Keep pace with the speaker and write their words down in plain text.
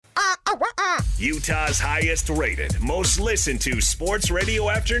Utah's highest rated, most listened to sports radio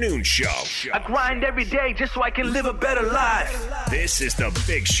afternoon show. I grind every day just so I can live a better life. This is The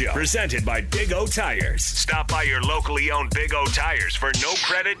Big Show, presented by Big O Tires. Stop by your locally owned Big O Tires for no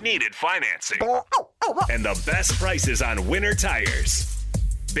credit needed financing and the best prices on winter tires.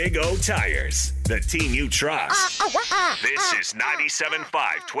 Big O Tires, the team you trust. This is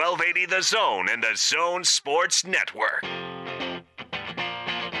 97.5, 1280 The Zone and The Zone Sports Network.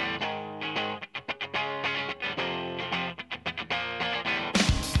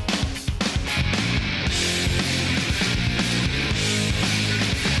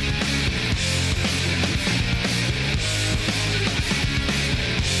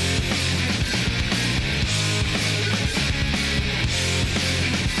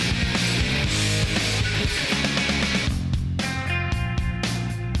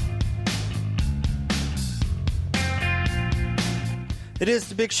 It is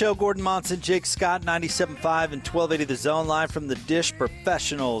The Big Show. Gordon Monson, Jake Scott, 97.5 and 1280 The Zone, live from the Dish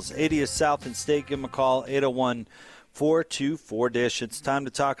Professionals, 80th South and State. Give them a call, 801-424-DISH. It's time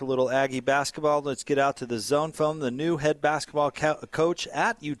to talk a little Aggie basketball. Let's get out to the Zone phone. The new head basketball coach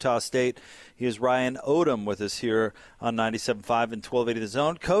at Utah State. He is Ryan Odom with us here on 97.5 and 1280 The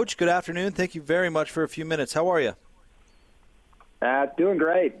Zone. Coach, good afternoon. Thank you very much for a few minutes. How are you? Doing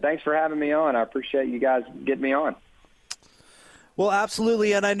great. Thanks for having me on. I appreciate you guys getting me on. Well,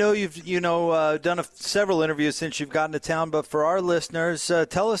 absolutely, and I know you've done several interviews since you've gotten to town, but for our listeners,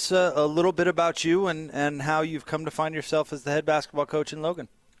 tell us a little bit about you and how you've come to find yourself as the head basketball coach in Logan.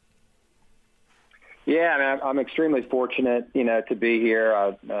 Yeah, I mean, I'm extremely fortunate, to be here.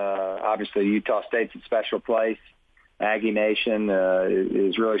 Obviously, Utah State's a special place. Aggie Nation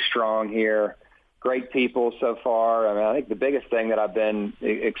is really strong here. Great people so far. I mean, I think the biggest thing that I've been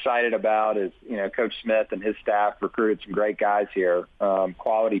excited about is, Coach Smith and his staff recruited some great guys here,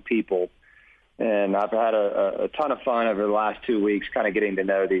 quality people. And I've had a ton of fun over the last 2 weeks kind of getting to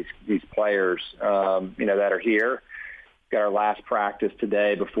know these players, that are here. Got our last practice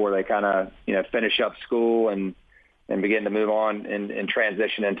today before they kind of, finish up school and begin to move on and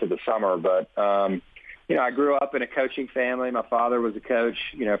transition into the summer. But, I grew up in a coaching family. My father was a coach,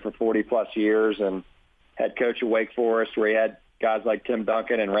 for 40-plus years and head coach at Wake Forest, where he had guys like Tim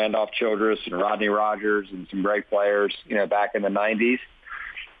Duncan and Randolph Childress and Rodney Rogers and some great players, back in the 90s.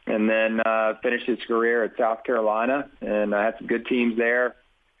 And then finished his career at South Carolina, and I had some good teams there,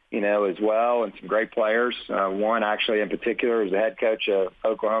 as well, and some great players. One actually in particular was the head coach of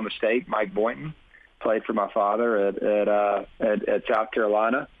Oklahoma State, Mike Boynton, played for my father at South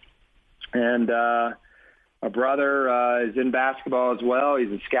Carolina. And my brother is in basketball as well. He's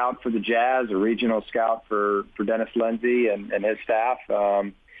a scout for the Jazz, a regional scout for Dennis Lindsay and his staff.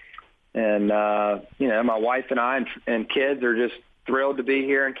 My wife and I and kids are just thrilled to be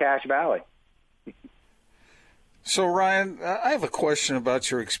here in Cache Valley. So, Ryan, I have a question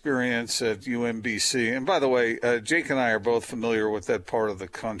about your experience at UMBC. And by the way, Jake and I are both familiar with that part of the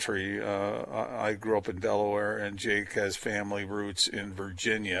country. I grew up in Delaware, and Jake has family roots in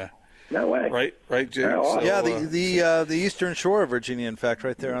Virginia. No way. Right, Jake? Oh, yeah, the eastern shore of Virginia, in fact,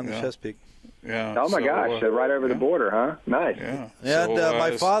 right there on the Chesapeake. Yeah. Oh, my gosh. So right over the border, huh? Nice. Yeah. And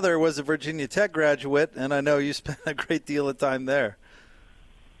my father was a Virginia Tech graduate, and I know you spent a great deal of time there.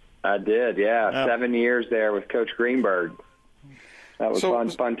 I did, yeah. 7 years there with Coach Greenberg. That was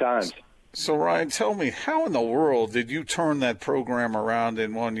fun times. So, Ryan, tell me, how in the world did you turn that program around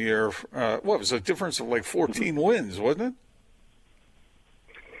in 1 year? What was a difference of like 14 wins, wasn't it?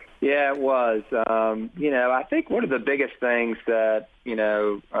 Yeah, it was. I think one of the biggest things that,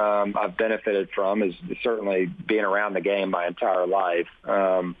 I've benefited from is certainly being around the game my entire life.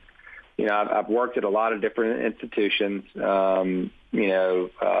 I've worked at a lot of different institutions. I've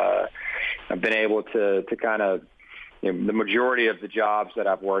been able to kind of, the majority of the jobs that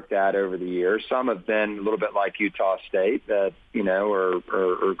I've worked at over the years, some have been a little bit like Utah State that,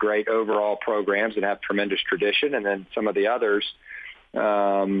 are great overall programs and have tremendous tradition. And then some of the others,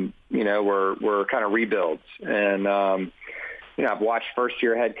 were kind of rebuilds. And, I've watched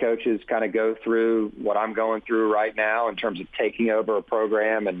first-year head coaches kind of go through what I'm going through right now in terms of taking over a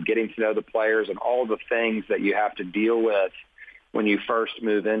program and getting to know the players and all the things that you have to deal with when you first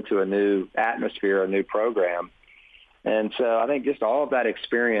move into a new atmosphere, a new program. And so I think just all of that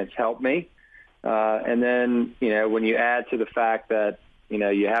experience helped me. And then, when you add to the fact that,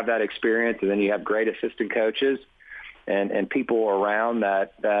 you have that experience and then you have great assistant coaches and people around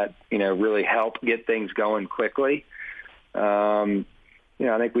that really help get things going quickly. I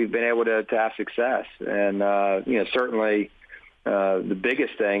think we've been able to have success. And, certainly the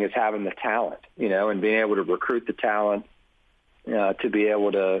biggest thing is having the talent, and being able to recruit the talent to be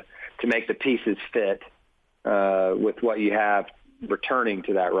able to make the pieces fit with what you have returning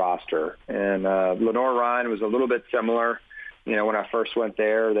to that roster. And Lenore-Ryan was a little bit similar. You know, when I first went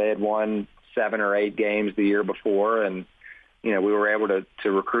there, they had won 7 or 8 games the year before, and you know, we were able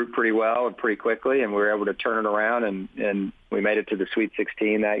to recruit pretty well and pretty quickly, and we were able to turn it around, and we made it to the Sweet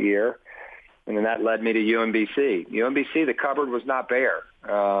 16 that year. And then that led me to UMBC. UMBC, the cupboard was not bare.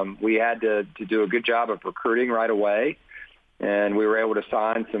 We had to do a good job of recruiting right away, and we were able to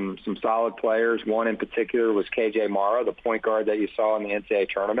sign some solid players. One in particular was KJ Morrow, the point guard that you saw in the NCAA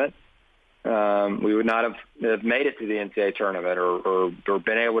tournament. We would not have made it to the NCAA tournament or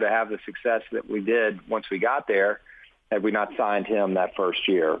been able to have the success that we did once we got there had we not signed him that first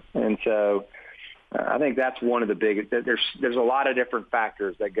year. And so I think that's one of the big. There's a lot of different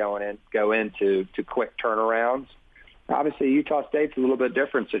factors that go into quick turnarounds. Obviously, Utah State's a little bit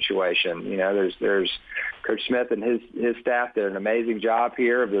different situation. You know, there's Coach Smith and his staff did an amazing job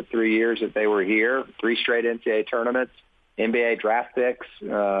here of the 3 years that they were here. 3 straight NCAA tournaments, NBA draft picks,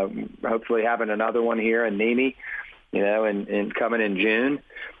 hopefully having another one here in Nemi, you know, and coming in June.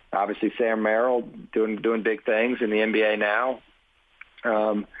 Obviously, Sam Merrill doing big things in the NBA now.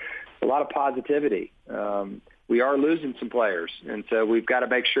 A lot of positivity. We are losing some players, and so we've got to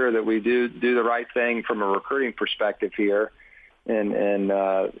make sure that we do the right thing from a recruiting perspective here, and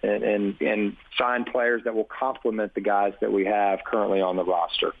sign players that will complement the guys that we have currently on the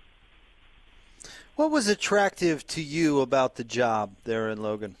roster. What was attractive to you about the job there in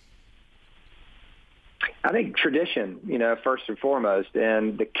Logan? I think tradition, you know, first and foremost,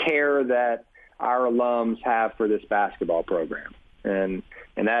 and the care that our alums have for this basketball program. And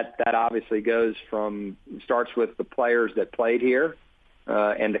that obviously starts with the players that played here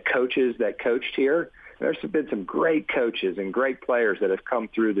and the coaches that coached here. There's been some great coaches and great players that have come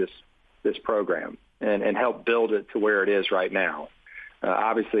through this program and helped build it to where it is right now.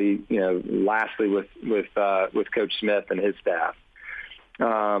 Obviously, you know, lastly with Coach Smith and his staff.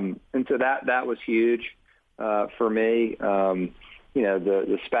 And so that was huge for me. You know,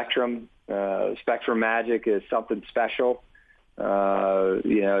 the Spectrum Magic is something special.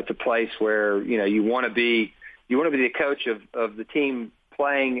 You know, it's a place where, you know, you want to be the coach of the team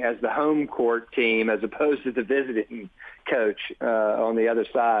playing as the home court team as opposed to the visiting coach on the other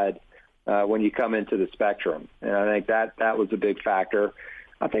side when you come into the Spectrum. And I think that was a big factor.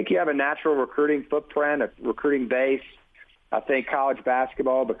 I think you have a natural recruiting footprint, a recruiting base. I think college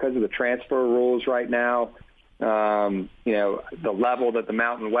basketball, because of the transfer rules right now, you know, the level that the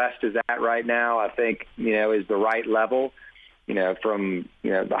Mountain West is at right now, I think, you know, is the right level. You know, from,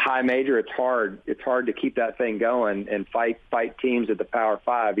 you know, the high major, it's hard to keep that thing going and fight teams at the Power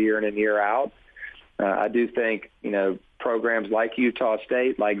 5 year in and year out. I do think, you know, programs like Utah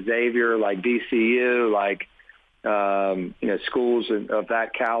State, like Xavier, like DCU, like, you know, schools of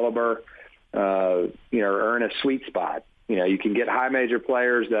that caliber, you know, are in a sweet spot. You know, you can get high major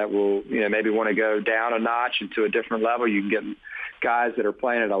players that will, you know, maybe want to go down a notch into a different level. You can get guys that are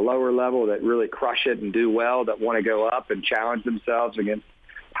playing at a lower level that really crush it and do well, that want to go up and challenge themselves against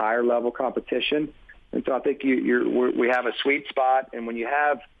higher level competition. And so I think we have a sweet spot. And when you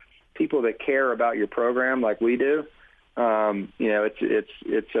have people that care about your program like we do, you know,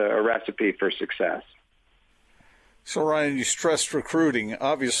 it's a recipe for success. So, Ryan, you stressed recruiting.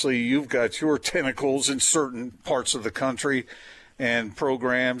 Obviously, you've got your tentacles in certain parts of the country and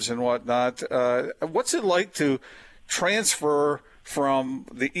programs and whatnot. What's it like to transfer from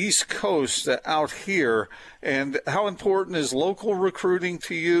the East Coast out here, and how important is local recruiting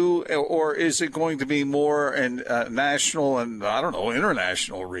to you, or is it going to be more national and, I don't know,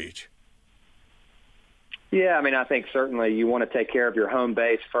 international reach? Yeah, I mean, I think certainly you want to take care of your home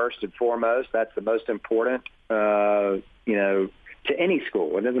base first and foremost. That's the most important, you know, to any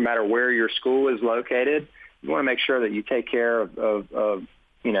school. It doesn't matter where your school is located. You want to make sure that you take care of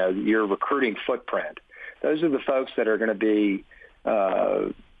you know, your recruiting footprint. Those are the folks that are going to be,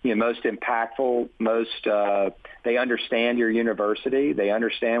 you know, most impactful, they understand your university. They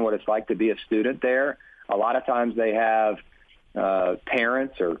understand what it's like to be a student there. A lot of times they have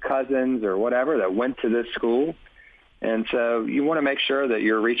parents or cousins or whatever that went to this school. And so you want to make sure that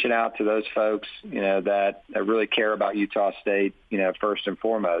you're reaching out to those folks, you know, that really care about Utah State, you know, first and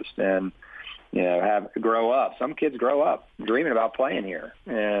foremost, and, you know, grow up. Some kids grow up dreaming about playing here.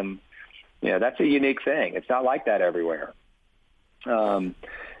 And, you know, that's a unique thing. It's not like that everywhere.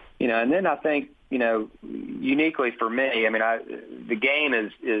 You know, and then I think, you know, uniquely for me, I mean, the game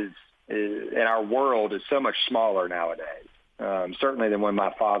is in our world is so much smaller nowadays, certainly than when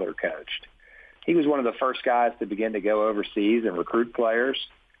my father coached. He was one of the first guys to begin to go overseas and recruit players,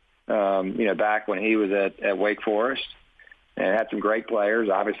 you know, back when he was at Wake Forest. and had some great players,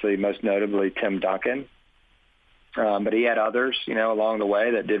 obviously most notably Tim Duncan. But he had others, along the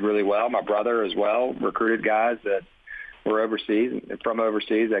way that did really well. My brother as well recruited guys that were overseas, from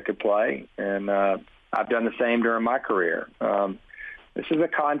overseas, that could play. And I've done the same during my career. This is a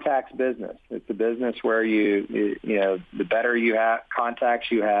contacts business. It's a business where the better you have contacts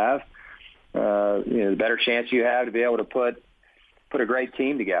you have, the better chance you have to be able to put a great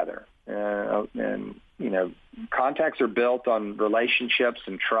team together. And contacts are built on relationships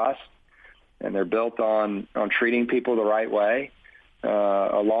and trust, and they're built on treating people the right way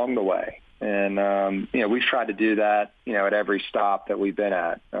along the way. And we've tried to do that, at every stop that we've been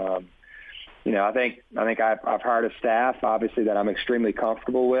at. I think I've hired a staff, obviously, that I'm extremely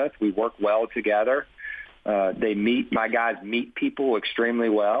comfortable with. We work well together. My guys meet people extremely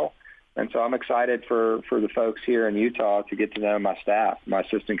well. And so I'm excited for the folks here in Utah to get to know my staff, my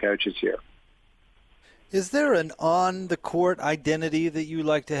assistant coaches here. Is there an on-the-court identity that you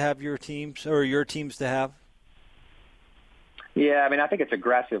like to have your teams to have? Yeah, I think it's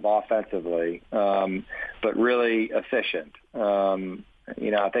aggressive offensively, but really efficient.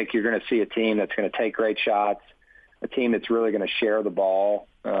 I think you're going to see a team that's going to take great shots, a team that's really going to share the ball.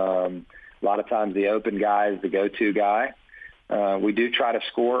 A lot of times the open guy is the go-to guy. We do try to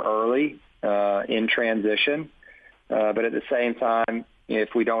score early in transition, but at the same time,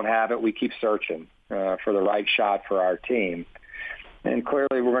 if we don't have it, we keep searching for the right shot for our team. And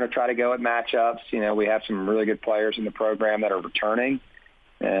clearly we're going to try to go at matchups. We have some really good players in the program that are returning,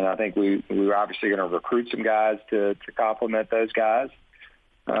 and I think we're obviously going to recruit some guys to complement those guys.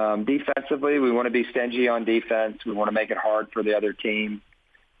 Defensively, we want to be stingy on defense. We want to make it hard for the other team.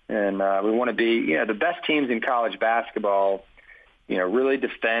 And we want to be, the best teams in college basketball, really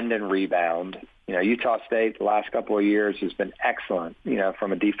defend and rebound. Utah State the last couple of years has been excellent,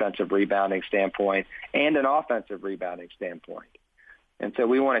 from a defensive rebounding standpoint and an offensive rebounding standpoint. And so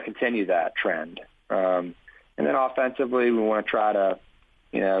we want to continue that trend. And then offensively, we want to try to,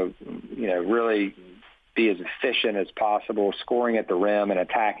 really be as efficient as possible, scoring at the rim and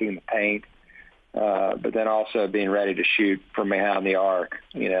attacking the paint, but then also being ready to shoot from behind the arc,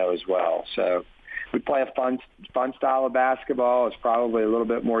 as well. So we play a fun style of basketball. It's probably a little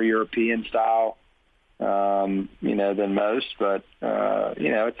bit more European style, than most, but,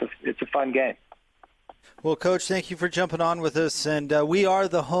 it's a fun game. Well, Coach, thank you for jumping on with us. And we are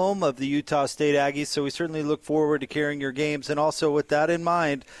the home of the Utah State Aggies, so we certainly look forward to carrying your games. And also with that in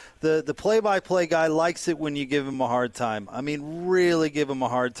mind, the play-by-play guy likes it when you give him a hard time. Really give him a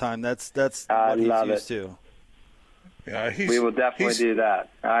hard time. That's what he's used to. Yeah, we will definitely do that.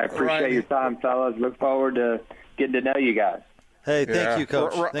 I appreciate your time, fellas. Look forward to getting to know you guys. Hey, thank you,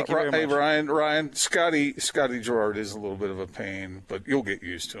 Coach. Thank you very much. Hey, Ryan, Scotty Gerard is a little bit of a pain, but you'll get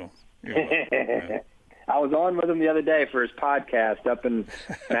used to him. Yeah. I was on with him the other day for his podcast up in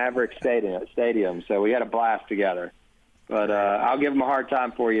Maverick Stadium, so we had a blast together. But I'll give him a hard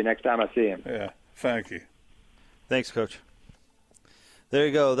time for you next time I see him. Yeah, thank you. Thanks, Coach. There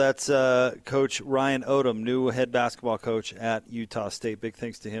you go. That's Coach Ryan Odom, new head basketball coach at Utah State. Big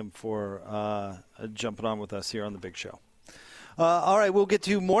thanks to him for jumping on with us here on The Big Show. All right, we'll get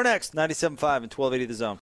to more next. 97.5 and 1280 The Zone.